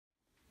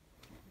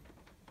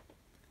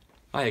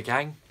Hiya,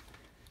 gang.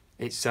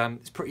 It's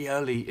pretty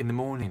early in the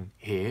morning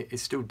here.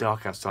 It's still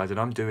dark outside, and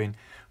I'm doing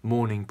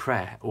morning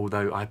prayer.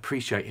 Although I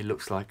appreciate it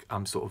looks like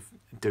I'm sort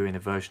of doing a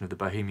version of the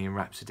Bohemian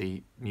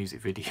Rhapsody music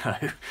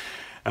video.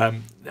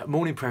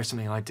 Morning prayer is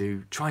something I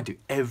try and do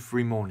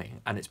every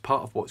morning, and it's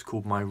part of what's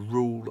called my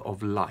rule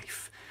of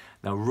life.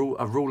 Now,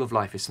 a rule of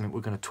life is something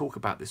we're going to talk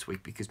about this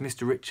week because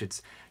Mr.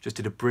 Richards just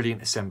did a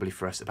brilliant assembly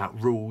for us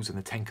about rules and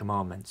the Ten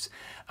Commandments.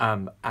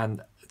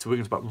 So we're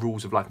going to talk about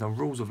rules of life. Now,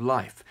 rules of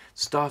life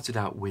started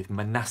out with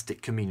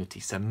monastic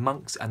communities, so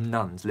monks and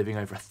nuns living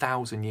over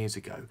 1,000 years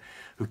ago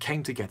who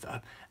came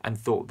together and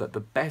thought that the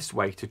best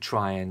way to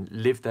try and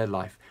live their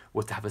life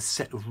was to have a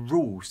set of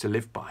rules to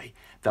live by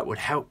that would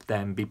help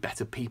them be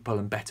better people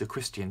and better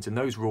Christians. And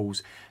those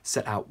rules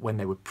set out when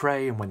they would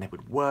pray and when they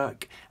would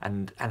work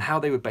and how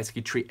they would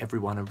basically treat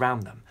everyone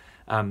around them.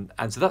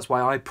 And so that's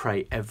why I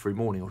pray every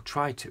morning, or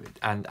try to,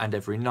 and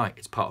every night.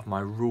 It's part of my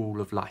rule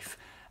of life.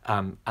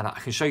 And I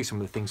can show you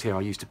some of the things here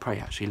I use to pray,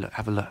 actually. Look,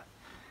 have a look.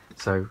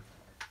 So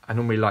I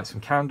normally light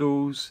some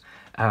candles.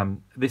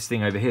 This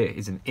thing over here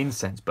is an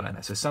incense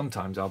burner. So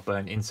sometimes I'll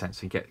burn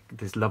incense and get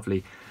this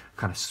lovely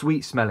kind of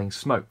sweet smelling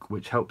smoke,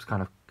 which helps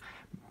kind of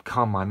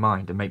calm my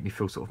mind and make me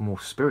feel sort of more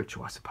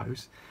spiritual, I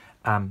suppose.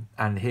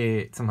 And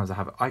here, sometimes I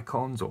have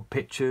icons or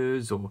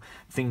pictures or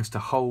things to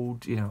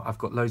hold. You know, I've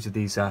got loads of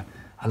these. I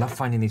love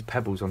finding these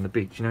pebbles on the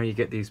beach. You know, you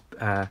get these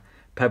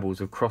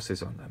pebbles with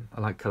crosses on them. I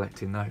like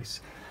collecting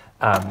those.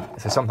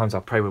 So sometimes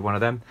I'll pray with one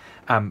of them,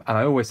 and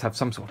I always have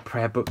some sort of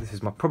prayer book. This is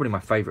probably my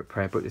favourite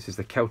prayer book. This is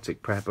the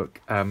Celtic prayer book,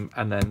 and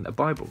then a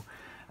Bible,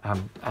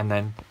 and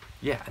then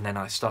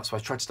I start. So I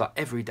try to start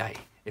every day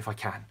if I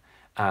can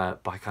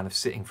by kind of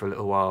sitting for a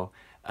little while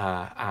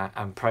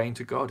and praying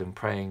to God and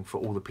praying for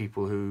all the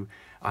people who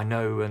I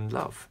know and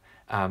love,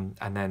 and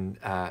then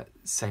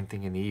same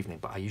thing in the evening.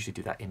 But I usually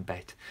do that in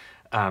bed.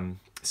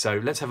 So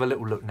let's have a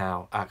little look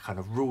now at kind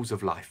of rules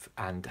of life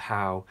and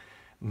how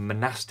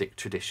monastic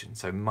tradition,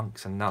 so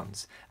monks and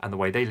nuns, and the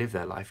way they live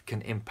their life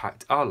can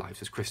impact our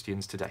lives as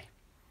Christians today.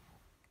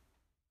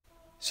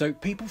 So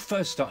people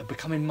first started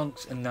becoming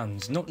monks and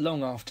nuns not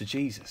long after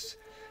Jesus.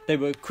 They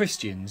were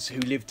Christians who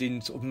lived in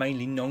sort of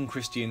mainly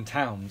non-Christian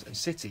towns and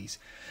cities,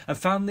 and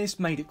found this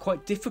made it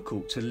quite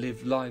difficult to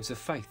live lives of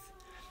faith.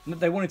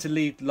 They wanted to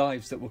lead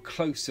lives that were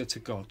closer to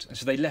God, and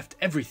so they left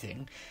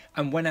everything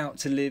and went out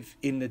to live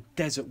in the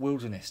desert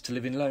wilderness, to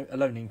live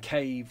alone in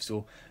caves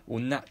or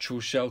natural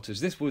shelters.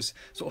 This was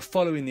sort of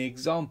following the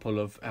example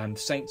of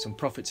saints and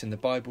prophets in the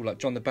Bible, like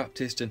John the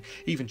Baptist and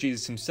even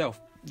Jesus himself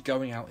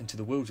going out into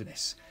the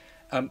wilderness.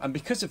 And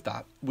because of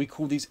that, we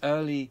call these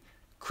early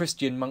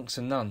Christian monks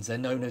and nuns, they're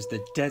known as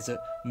the Desert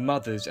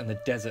Mothers and the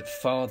Desert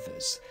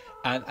Fathers.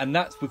 And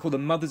we call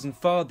them mothers and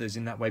fathers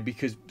in that way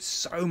because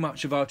so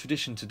much of our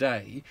tradition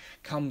today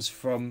comes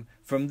from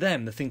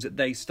them, the things that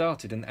they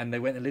started, and they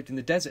went and lived in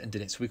the desert and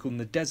did it. So we call them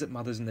the Desert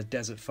Mothers and the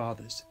Desert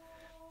Fathers.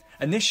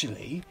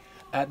 Initially,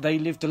 they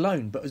lived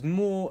alone, but as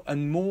more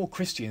and more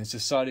Christians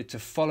decided to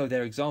follow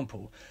their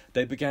example,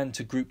 they began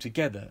to group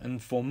together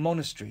and form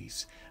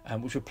monasteries,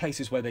 which were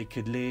places where they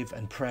could live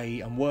and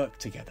pray and work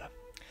together.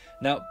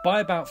 Now, by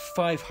about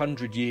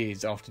 500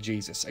 years after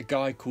Jesus, a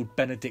guy called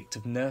Benedict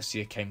of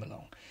Nursia came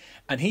along,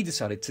 and he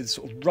decided to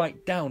sort of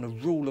write down a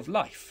rule of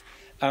life,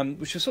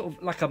 which was sort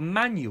of like a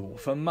manual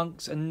for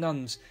monks and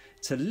nuns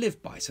to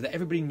live by, so that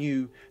everybody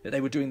knew that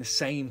they were doing the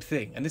same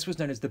thing. And this was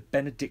known as the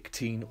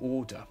Benedictine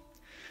Order.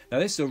 Now,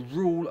 this is a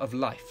rule of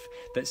life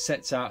that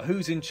sets out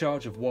who's in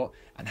charge of what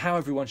and how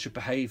everyone should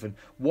behave and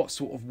what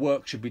sort of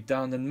work should be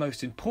done, and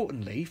most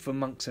importantly for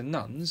monks and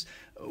nuns,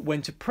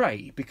 when to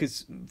pray,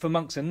 because for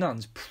monks and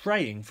nuns,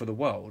 praying for the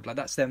world, like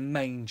that's their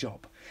main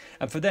job.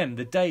 And for them,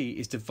 the day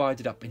is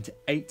divided up into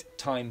 8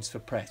 times for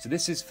prayer. So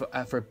this is for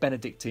a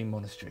Benedictine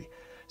monastery.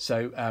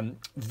 So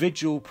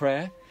vigil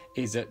prayer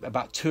is at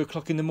about 2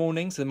 o'clock in the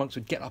morning. So the monks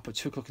would get up at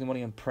 2 o'clock in the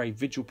morning and pray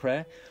vigil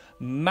prayer.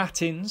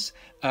 Matins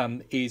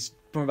is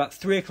from about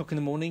 3 o'clock in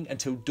the morning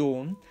until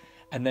dawn.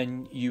 And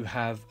then you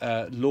have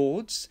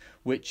Lauds,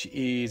 which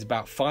is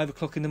about 5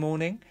 o'clock in the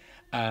morning.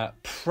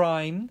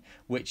 Prime,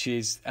 which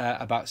is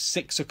about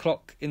 6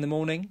 o'clock in the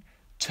morning.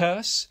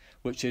 Terce,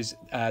 which is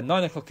 9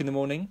 o'clock in the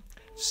morning.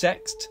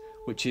 Sext,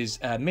 which is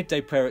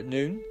midday prayer at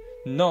noon.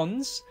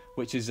 Nons,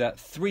 which is at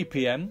 3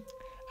 p.m.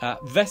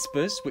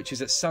 Vespers, which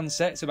is at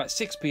sunset, so about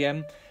 6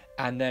 p.m.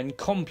 And then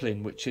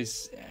Compline, which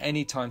is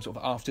any time sort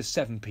of after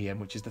 7 p.m,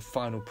 which is the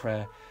final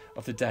prayer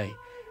of the day.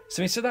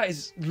 So that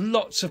is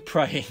lots of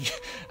praying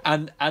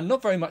and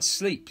not very much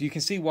sleep. You can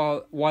see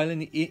while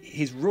in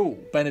his rule,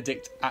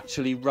 Benedict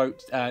actually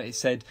wrote, it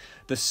said,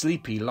 the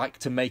sleepy like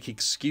to make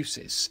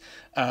excuses.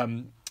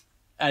 And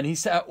he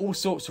set out all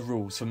sorts of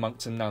rules for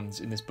monks and nuns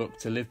in this book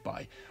to live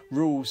by.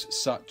 Rules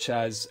such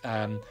as,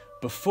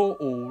 before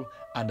all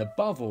and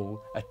above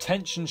all,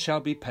 attention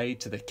shall be paid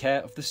to the care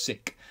of the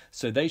sick,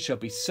 so they shall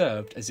be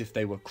served as if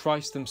they were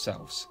Christ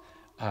themselves.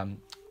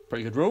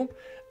 Pretty good rule.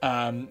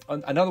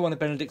 Another one of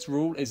Benedict's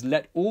rule is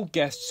let all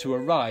guests who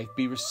arrive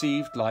be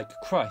received like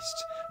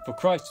Christ. For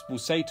Christ will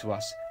say to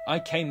us, I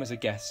came as a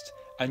guest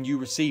and you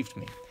received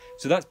me.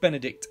 So that's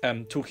Benedict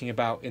talking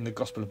about in the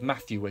Gospel of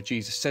Matthew, where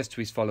Jesus says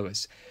to his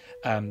followers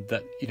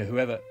that,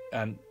 whoever,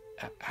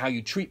 how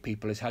you treat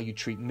people is how you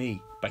treat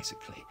me,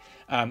 basically.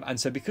 And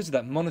so because of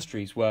that,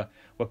 monasteries were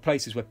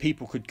places where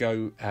people could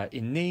go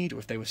in need, or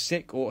if they were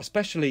sick, or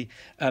especially,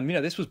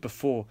 this was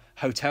before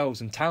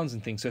hotels and towns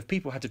and things. So if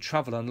people had to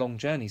travel on long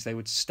journeys, they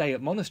would stay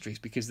at monasteries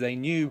because they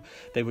knew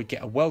they would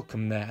get a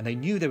welcome there. And they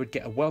knew they would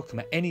get a welcome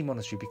at any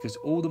monastery because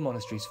all the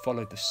monasteries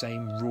followed the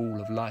same rule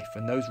of life.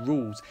 And those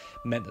rules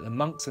meant that the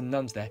monks and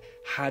nuns there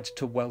had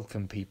to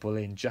welcome people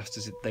in just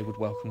as they would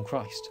welcome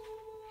Christ.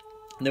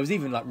 And there was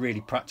even like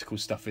really practical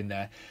stuff in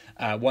there.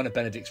 One of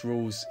Benedict's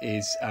rules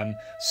is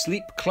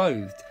sleep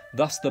clothed.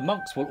 Thus the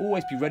monks will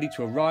always be ready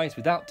to arise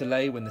without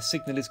delay when the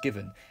signal is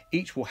given.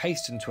 Each will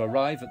hasten to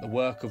arrive at the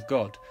work of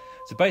God.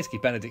 So basically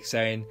Benedict's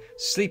saying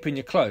sleep in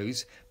your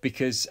clothes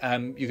because you're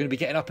going to be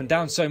getting up and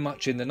down so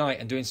much in the night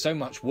and doing so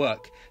much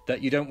work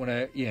that you don't want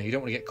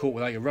to get caught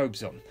without your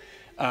robes on.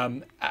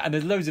 And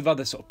there's loads of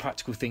other sort of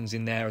practical things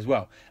in there as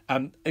well.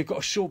 They've got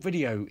a short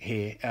video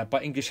here by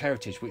English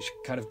Heritage, which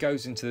kind of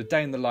goes into the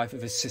day in the life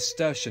of a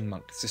Cistercian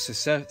monk. The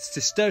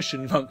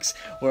Cistercian monks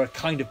were a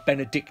kind of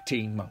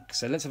Benedictine monk.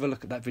 So let's have a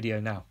look at that video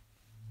now.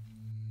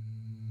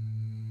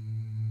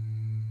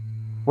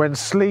 When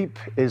sleep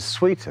is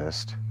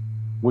sweetest,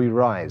 we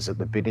rise at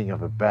the bidding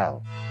of a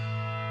bell.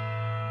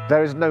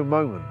 There is no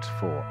moment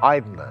for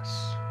idleness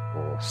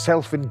or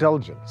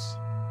self-indulgence.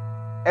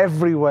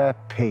 Everywhere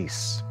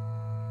peace.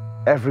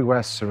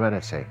 Everywhere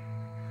serenity,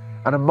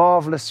 and a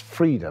marvellous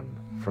freedom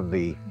from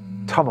the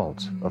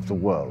tumult of the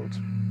world.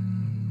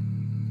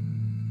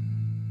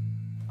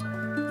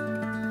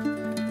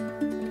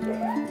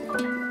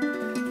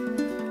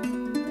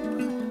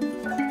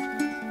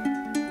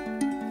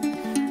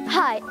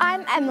 Hi,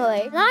 I'm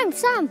Emily. And I'm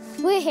Sam.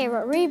 We're here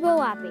at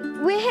Rebo Abbey.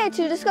 We're here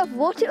to discover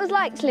what it was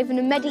like to live in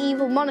a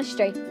medieval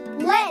monastery.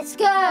 Let's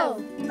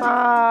go!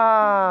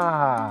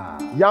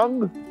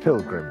 Young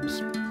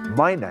pilgrims,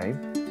 my name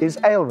is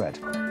Aelred,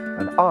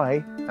 and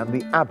I am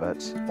the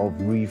abbot of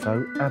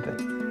Rebo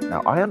Abbey.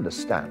 Now, I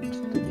understand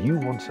that you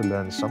want to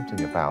learn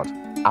something about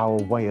our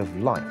way of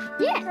life.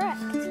 Yeah,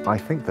 correct. I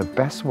think the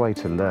best way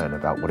to learn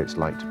about what it's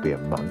like to be a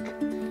monk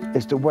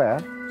is to wear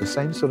the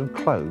same sort of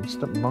clothes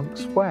that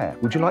monks wear.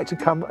 Would you like to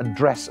come and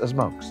dress as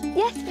monks?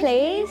 Yes,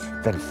 please.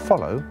 Then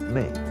follow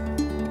me.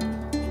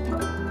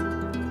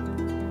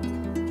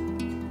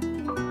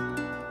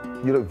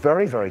 You look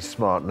very, very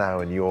smart now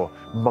in your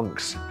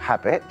monk's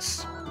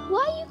habits.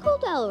 Why are you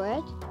called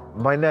Aelred?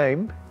 My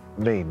name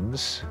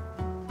means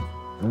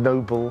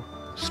noble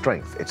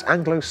strength. It's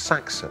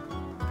Anglo-Saxon.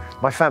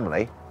 My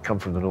family come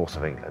from the north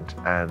of England,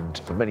 and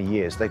for many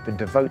years they've been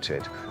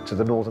devoted to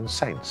the northern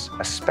saints,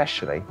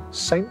 especially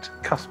Saint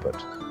Cuthbert.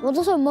 What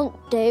does a monk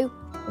do?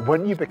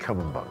 When you become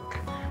a monk,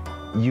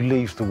 you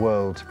leave the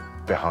world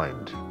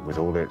behind with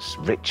all its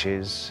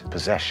riches,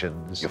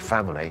 possessions, your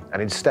family,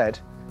 and instead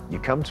you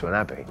come to an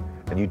abbey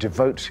and you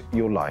devote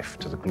your life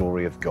to the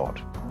glory of God.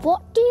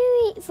 What do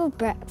you eat for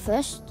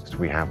breakfast?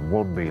 We have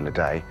one meal a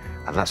day,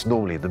 and that's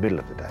normally in the middle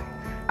of the day.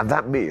 And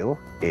that meal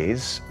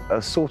is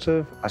a sort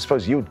of, I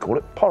suppose you would call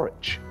it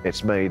porridge.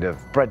 It's made of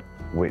bread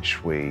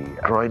which we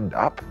grind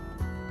up,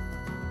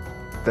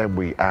 then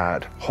we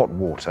add hot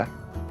water,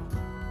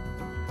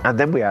 and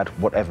then we add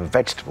whatever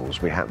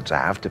vegetables we happen to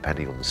have,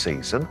 depending on the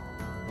season,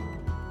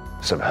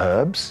 some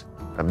herbs,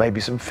 and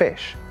maybe some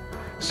fish.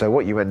 So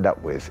what you end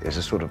up with is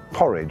a sort of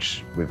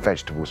porridge with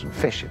vegetables and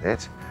fish in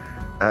it,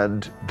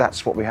 and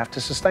that's what we have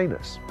to sustain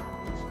us.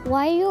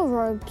 Why are your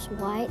robes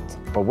white?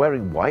 By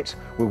wearing white,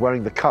 we're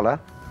wearing the colour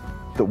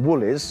that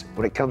wool is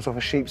when it comes off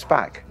a sheep's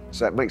back.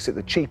 So that makes it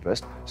the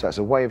cheapest, so it's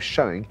a way of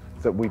showing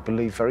that we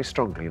believe very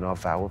strongly in our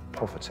vow of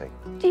poverty.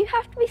 Do you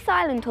have to be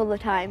silent all the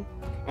time?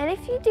 And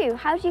if you do,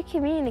 how do you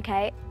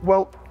communicate?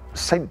 Well,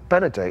 Saint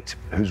Benedict,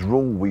 whose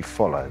rule we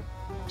follow,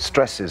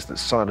 stresses that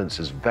silence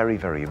is very,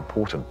 very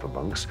important for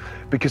monks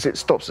because it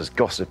stops us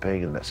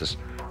gossiping and lets us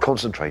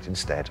concentrate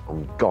instead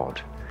on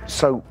God.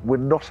 So we're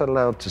not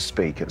allowed to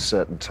speak at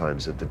certain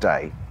times of the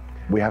day.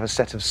 We have a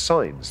set of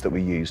signs that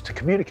we use to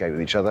communicate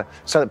with each other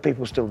so that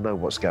people still know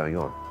what's going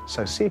on.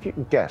 So see if you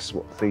can guess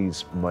what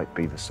these might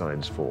be the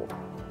signs for.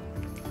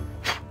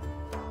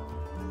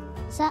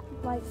 Is that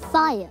like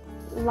fire?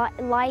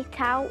 Light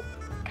out,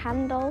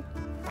 candle.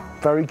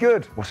 Very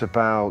good. What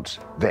about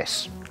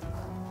this?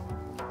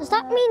 Does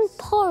that mean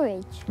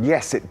porridge?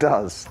 Yes, it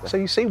does. So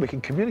you see, we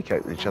can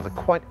communicate with each other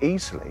quite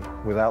easily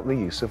without the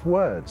use of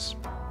words.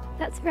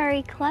 That's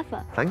very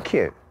clever. Thank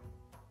you.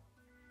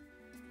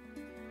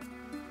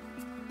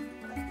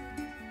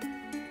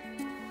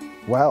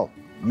 Well,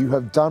 you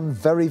have done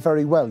very,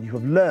 very well. You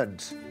have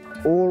learnt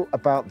all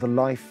about the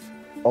life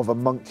of a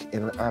monk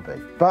in an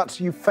abbey. But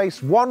you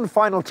face one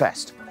final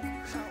test,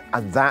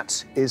 and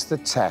that is the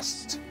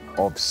test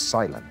of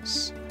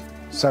silence.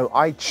 So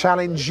I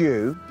challenge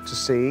you to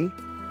see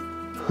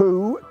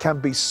who can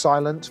be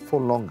silent for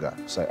longer.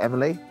 So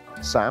Emily,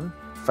 Sam,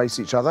 face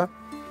each other.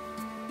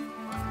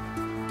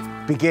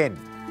 Begin.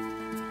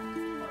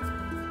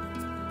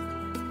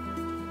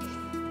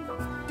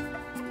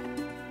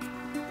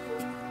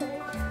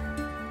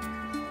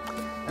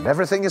 and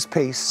everything is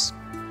peace,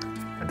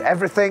 and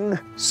everything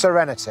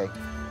serenity.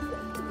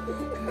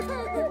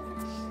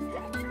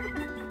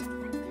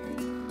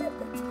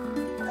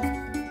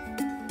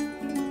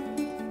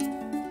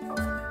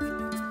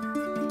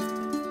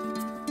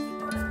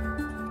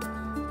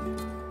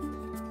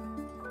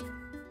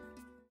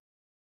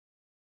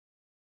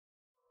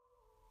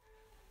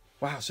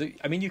 Wow, so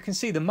I mean, you can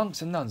see the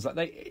monks and nuns,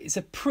 it's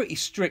a pretty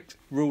strict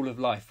rule of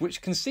life,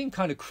 which can seem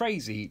kind of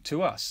crazy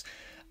to us.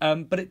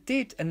 But it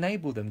did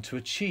enable them to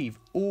achieve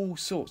all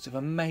sorts of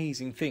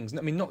amazing things.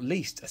 I mean, not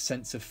least a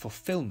sense of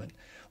fulfillment,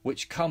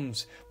 which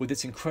comes with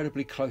this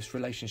incredibly close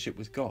relationship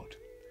with God.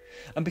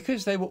 And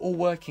because they were all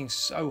working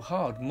so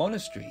hard,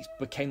 monasteries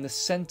became the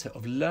centre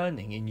of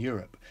learning in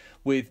Europe,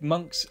 with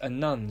monks and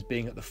nuns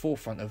being at the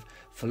forefront of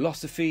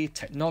philosophy,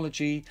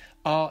 technology,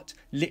 art,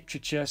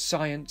 literature,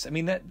 science. I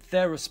mean,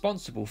 they're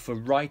responsible for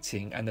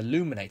writing and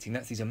illuminating,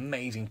 that's these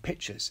amazing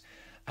pictures,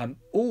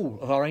 all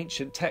of our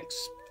ancient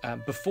texts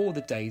before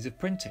the days of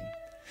printing.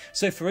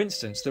 So, for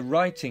instance, the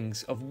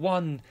writings of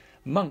one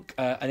monk,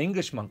 an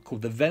English monk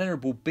called the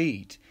Venerable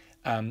Bede,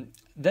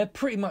 they're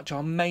pretty much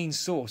our main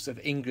source of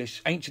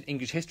ancient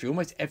English history.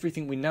 Almost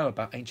everything we know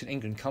about ancient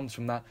England comes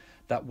from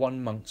that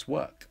one monk's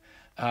work.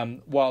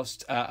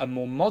 Whilst a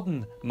more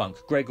modern monk,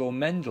 Gregor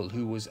Mendel,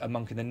 who was a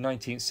monk in the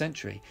 19th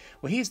century,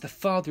 well, he is the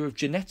father of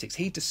genetics.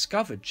 He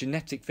discovered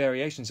genetic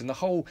variations in the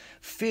whole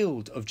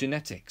field of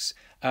genetics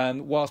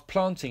whilst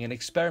planting and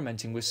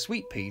experimenting with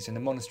sweet peas in a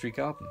monastery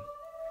garden.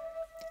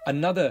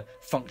 Another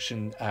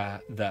function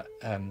that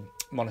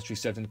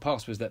monasteries served in the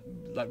past was that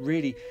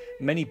really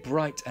many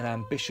bright and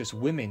ambitious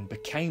women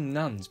became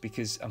nuns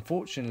because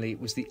unfortunately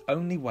it was the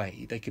only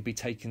way they could be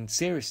taken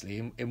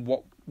seriously in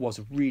what was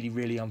a really,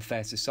 really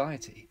unfair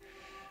society.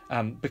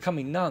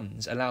 Becoming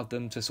nuns allowed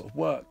them to sort of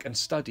work and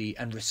study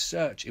and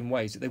research in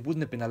ways that they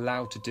wouldn't have been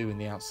allowed to do in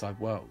the outside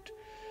world.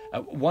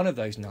 One of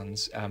those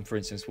nuns, for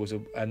instance, was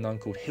a nun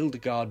called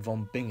Hildegard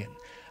von Bingen.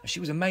 She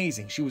was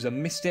amazing. She was a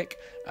mystic,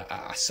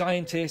 a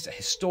scientist, a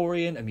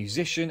historian, a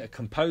musician, a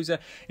composer.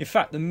 In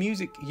fact, the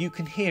music you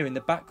can hear in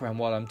the background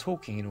while I'm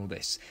talking in all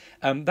this,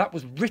 that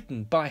was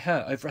written by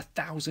her over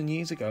 1,000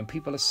 years ago, and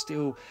people are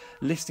still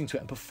listening to it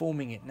and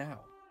performing it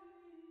now.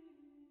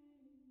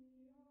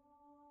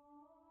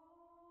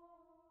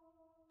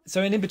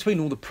 So in between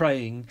all the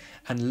praying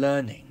and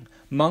learning,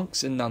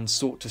 monks and nuns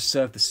sought to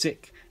serve the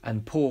sick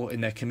and poor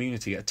in their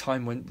community at a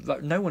time when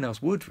no one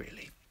else would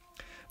really.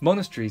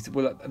 Monasteries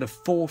were at the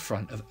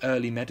forefront of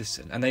early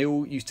medicine, and they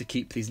all used to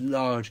keep these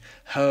large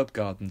herb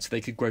gardens so they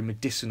could grow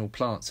medicinal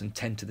plants and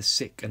tend to the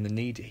sick and the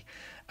needy.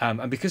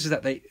 And because of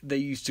that, they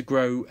used to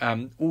grow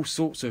all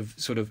sorts of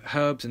sort of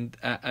herbs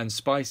and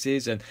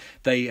spices, and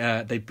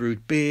they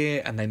brewed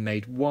beer and they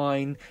made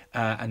wine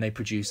and they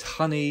produced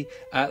honey.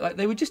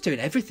 They were just doing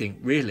everything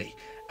really.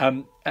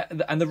 And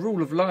the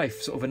rule of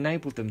life sort of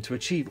enabled them to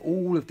achieve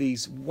all of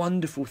these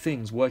wonderful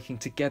things, working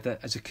together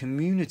as a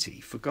community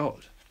for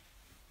God.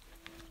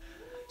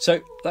 So,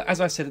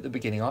 as I said at the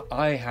beginning,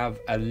 I have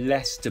a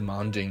less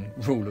demanding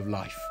rule of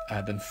life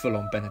than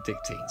full-on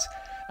Benedictines.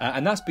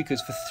 And that's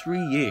because for 3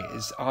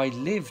 years I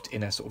lived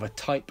in a sort of a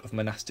type of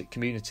monastic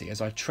community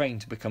as I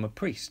trained to become a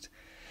priest.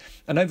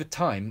 And over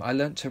time I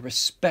learnt to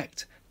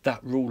respect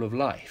that rule of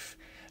life.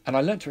 And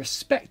I learnt to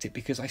respect it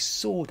because I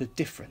saw the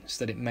difference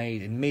that it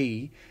made in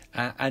me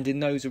and in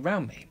those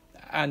around me.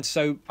 And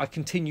so I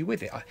continue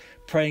with it,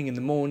 praying in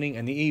the morning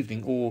and the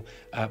evening, or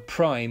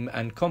prime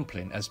and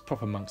compline, as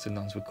proper monks and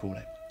nuns would call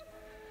it.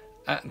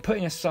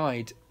 Putting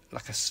aside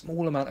like a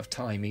small amount of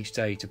time each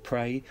day to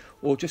pray,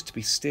 or just to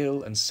be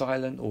still and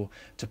silent, or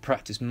to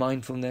practice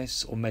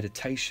mindfulness or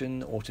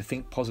meditation, or to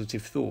think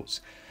positive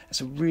thoughts.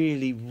 It's a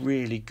really,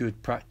 really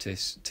good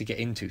practice to get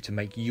into to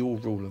make your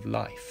rule of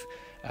life,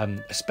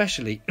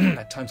 especially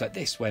at times like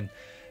this when,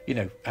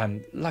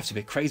 life's a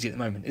bit crazy at the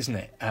moment, isn't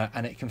it?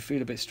 And it can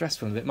feel a bit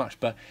stressful and a bit much.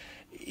 But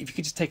if you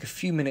could just take a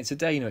few minutes a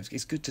day,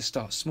 it's good to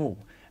start small,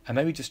 and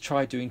maybe just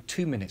try doing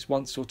 2 minutes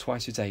once or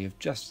twice a day of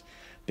just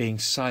being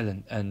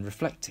silent and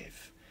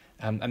reflective.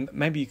 And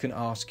maybe you can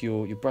ask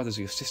your brothers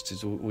or your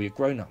sisters or your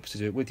grown-ups to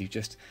do it with you.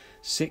 Just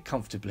sit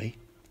comfortably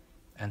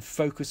and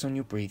focus on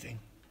your breathing.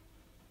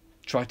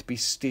 Try to be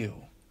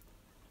still.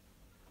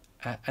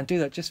 And do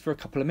that just for a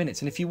couple of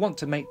minutes. And if you want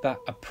to make that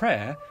a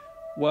prayer,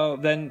 well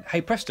then,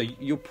 hey presto,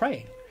 you're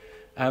praying.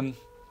 And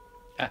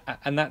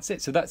that's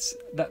it. So that's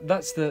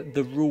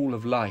the rule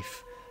of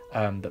life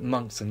that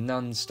monks and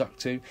nuns stuck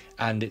to.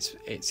 And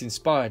it's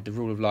inspired the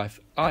rule of life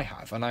I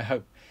have. And I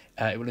hope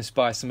it will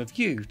inspire some of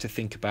you to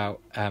think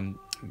about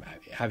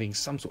having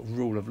some sort of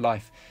rule of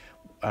life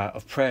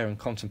of prayer and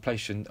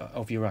contemplation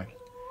of your own.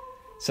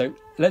 So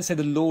let's say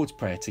the Lord's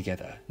Prayer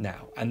together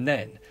now, and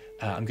then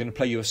I'm going to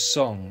play you a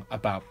song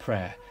about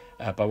prayer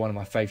by one of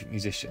my favourite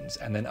musicians,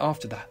 and then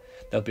after that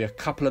there'll be a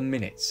couple of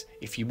minutes,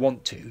 if you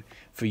want to,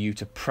 for you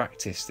to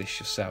practice this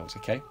yourselves,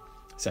 okay?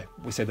 So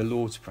we say the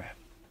Lord's Prayer.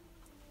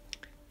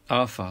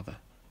 Our Father,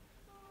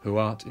 who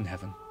art in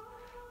heaven,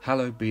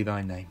 hallowed be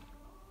thy name.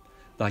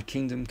 Thy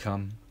kingdom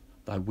come,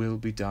 thy will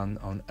be done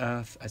on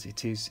earth as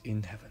it is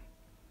in heaven.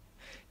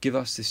 Give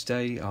us this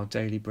day our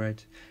daily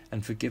bread,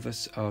 and forgive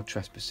us our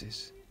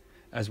trespasses,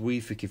 as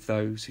we forgive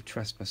those who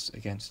trespass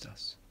against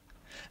us.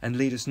 And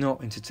lead us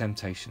not into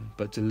temptation,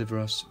 but deliver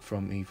us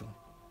from evil.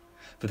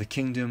 For the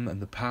kingdom and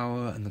the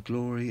power and the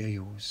glory are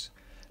yours,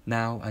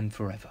 now and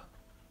forever.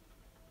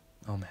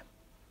 Amen.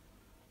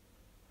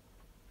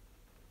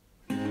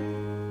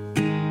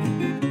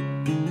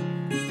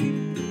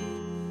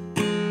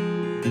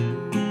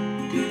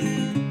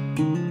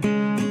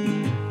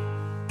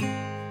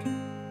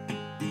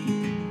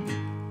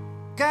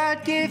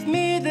 God, give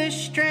me the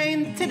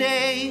strength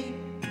today.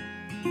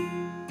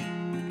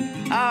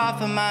 I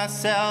offer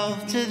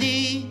myself to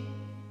thee.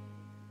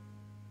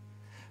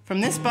 From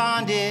this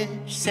bondage,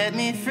 set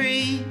me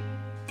free.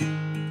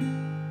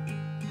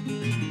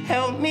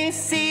 Help me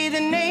see the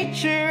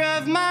nature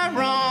of my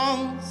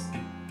wrongs.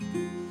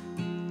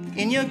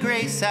 In your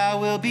grace I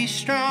will be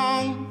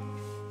strong.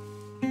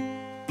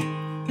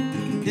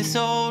 This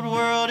old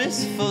world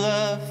is full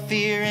of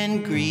fear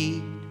and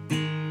greed.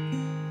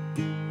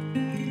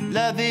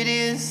 Love, it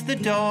is the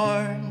door,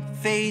 and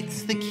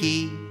faith's the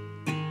key.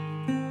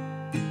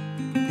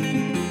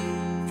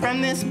 From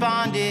this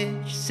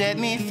bondage, set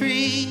me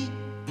free,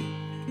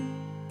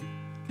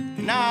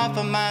 and I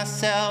offer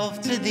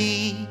myself to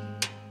thee.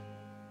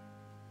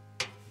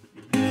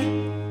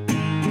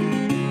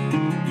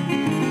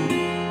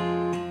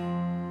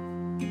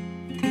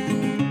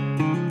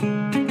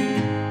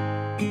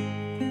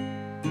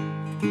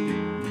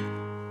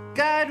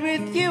 God,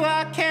 with you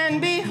I can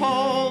be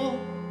whole.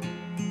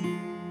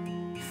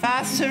 If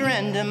I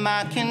surrender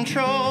my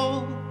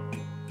control,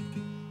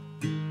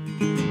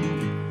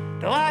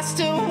 though I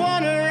still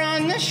wanna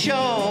run the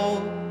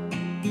show,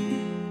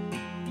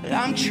 but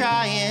I'm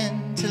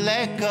trying to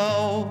let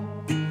go.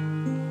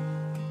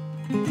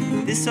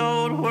 This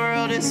old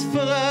world is full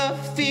of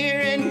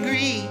fear and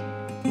greed.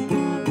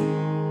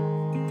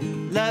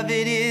 Love,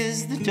 it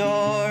is the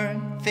door,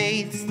 and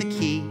faith's the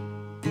key.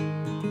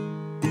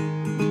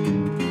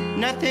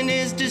 Nothing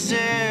is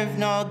deserved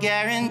nor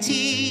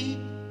guaranteed,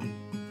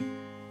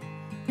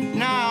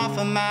 and I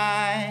offer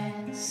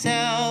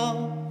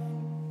myself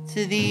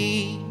to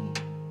thee.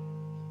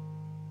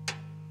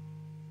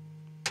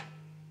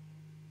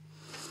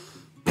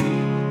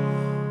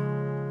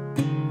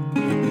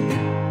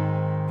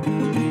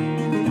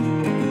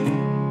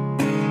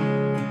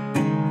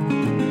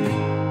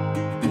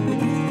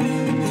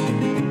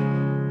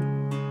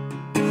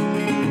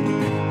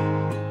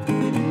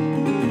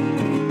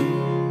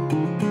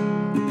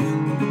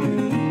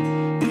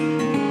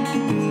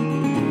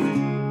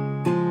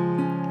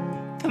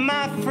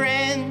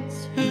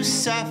 Friends who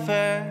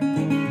suffer,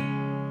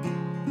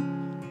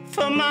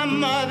 for my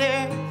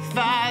mother,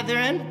 father,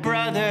 and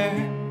brother,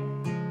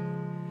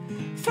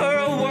 for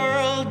a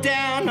world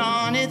down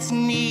on its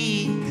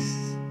knees,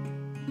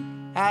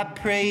 I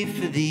pray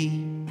for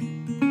thee.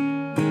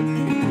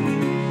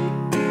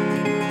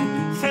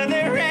 For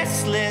the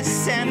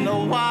restless and the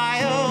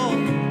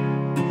wild,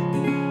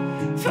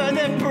 for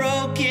the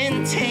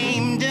broken,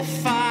 tamed,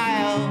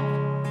 defiled,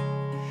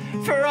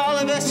 for all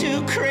of us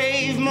who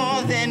crave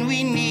more than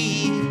we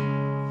need,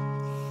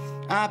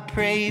 I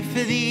pray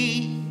for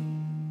thee.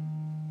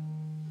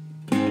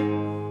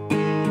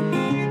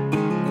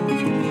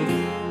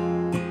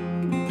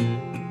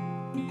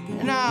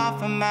 And I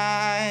offer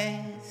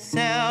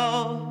myself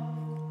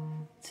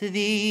to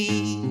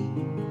thee.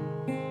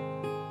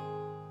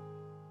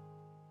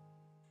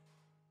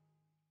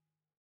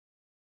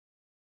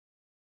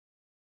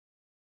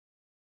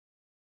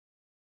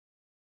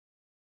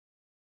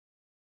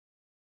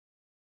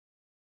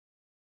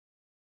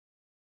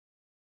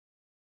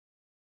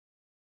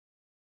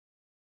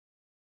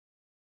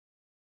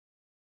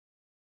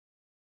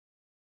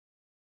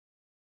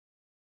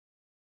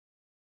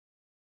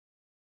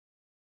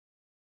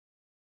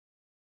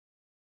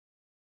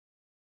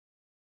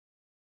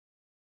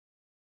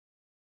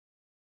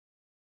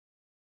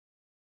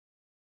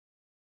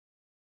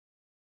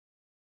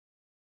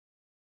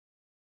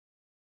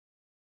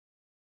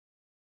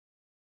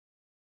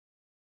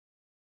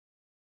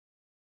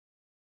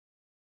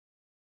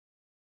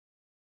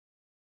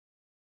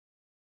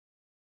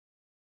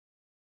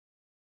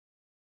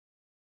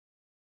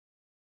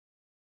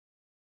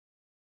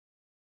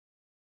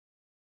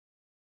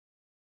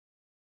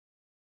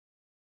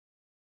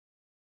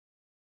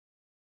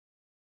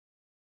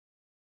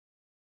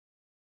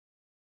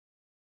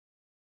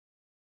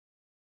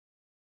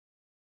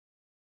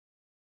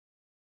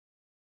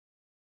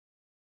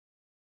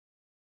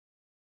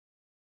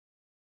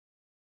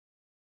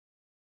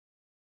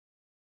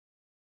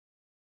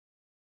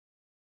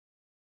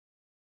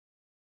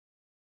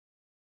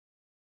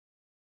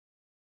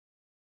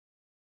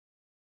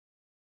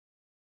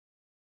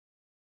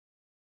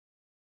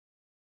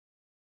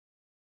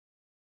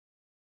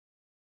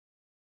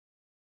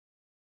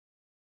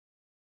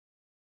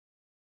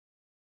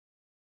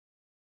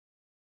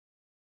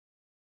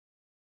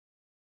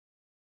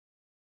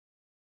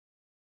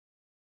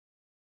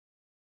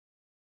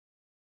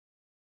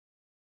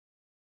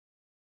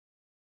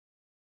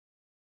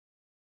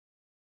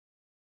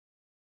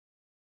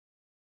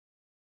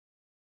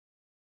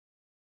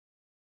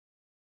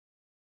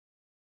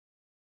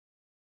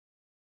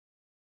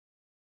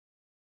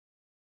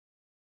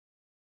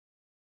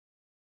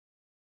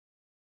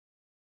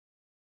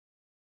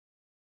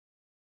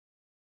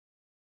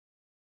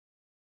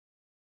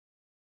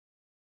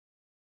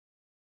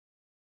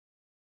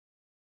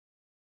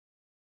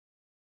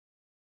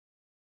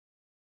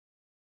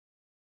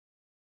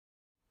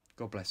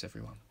 God bless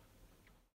everyone.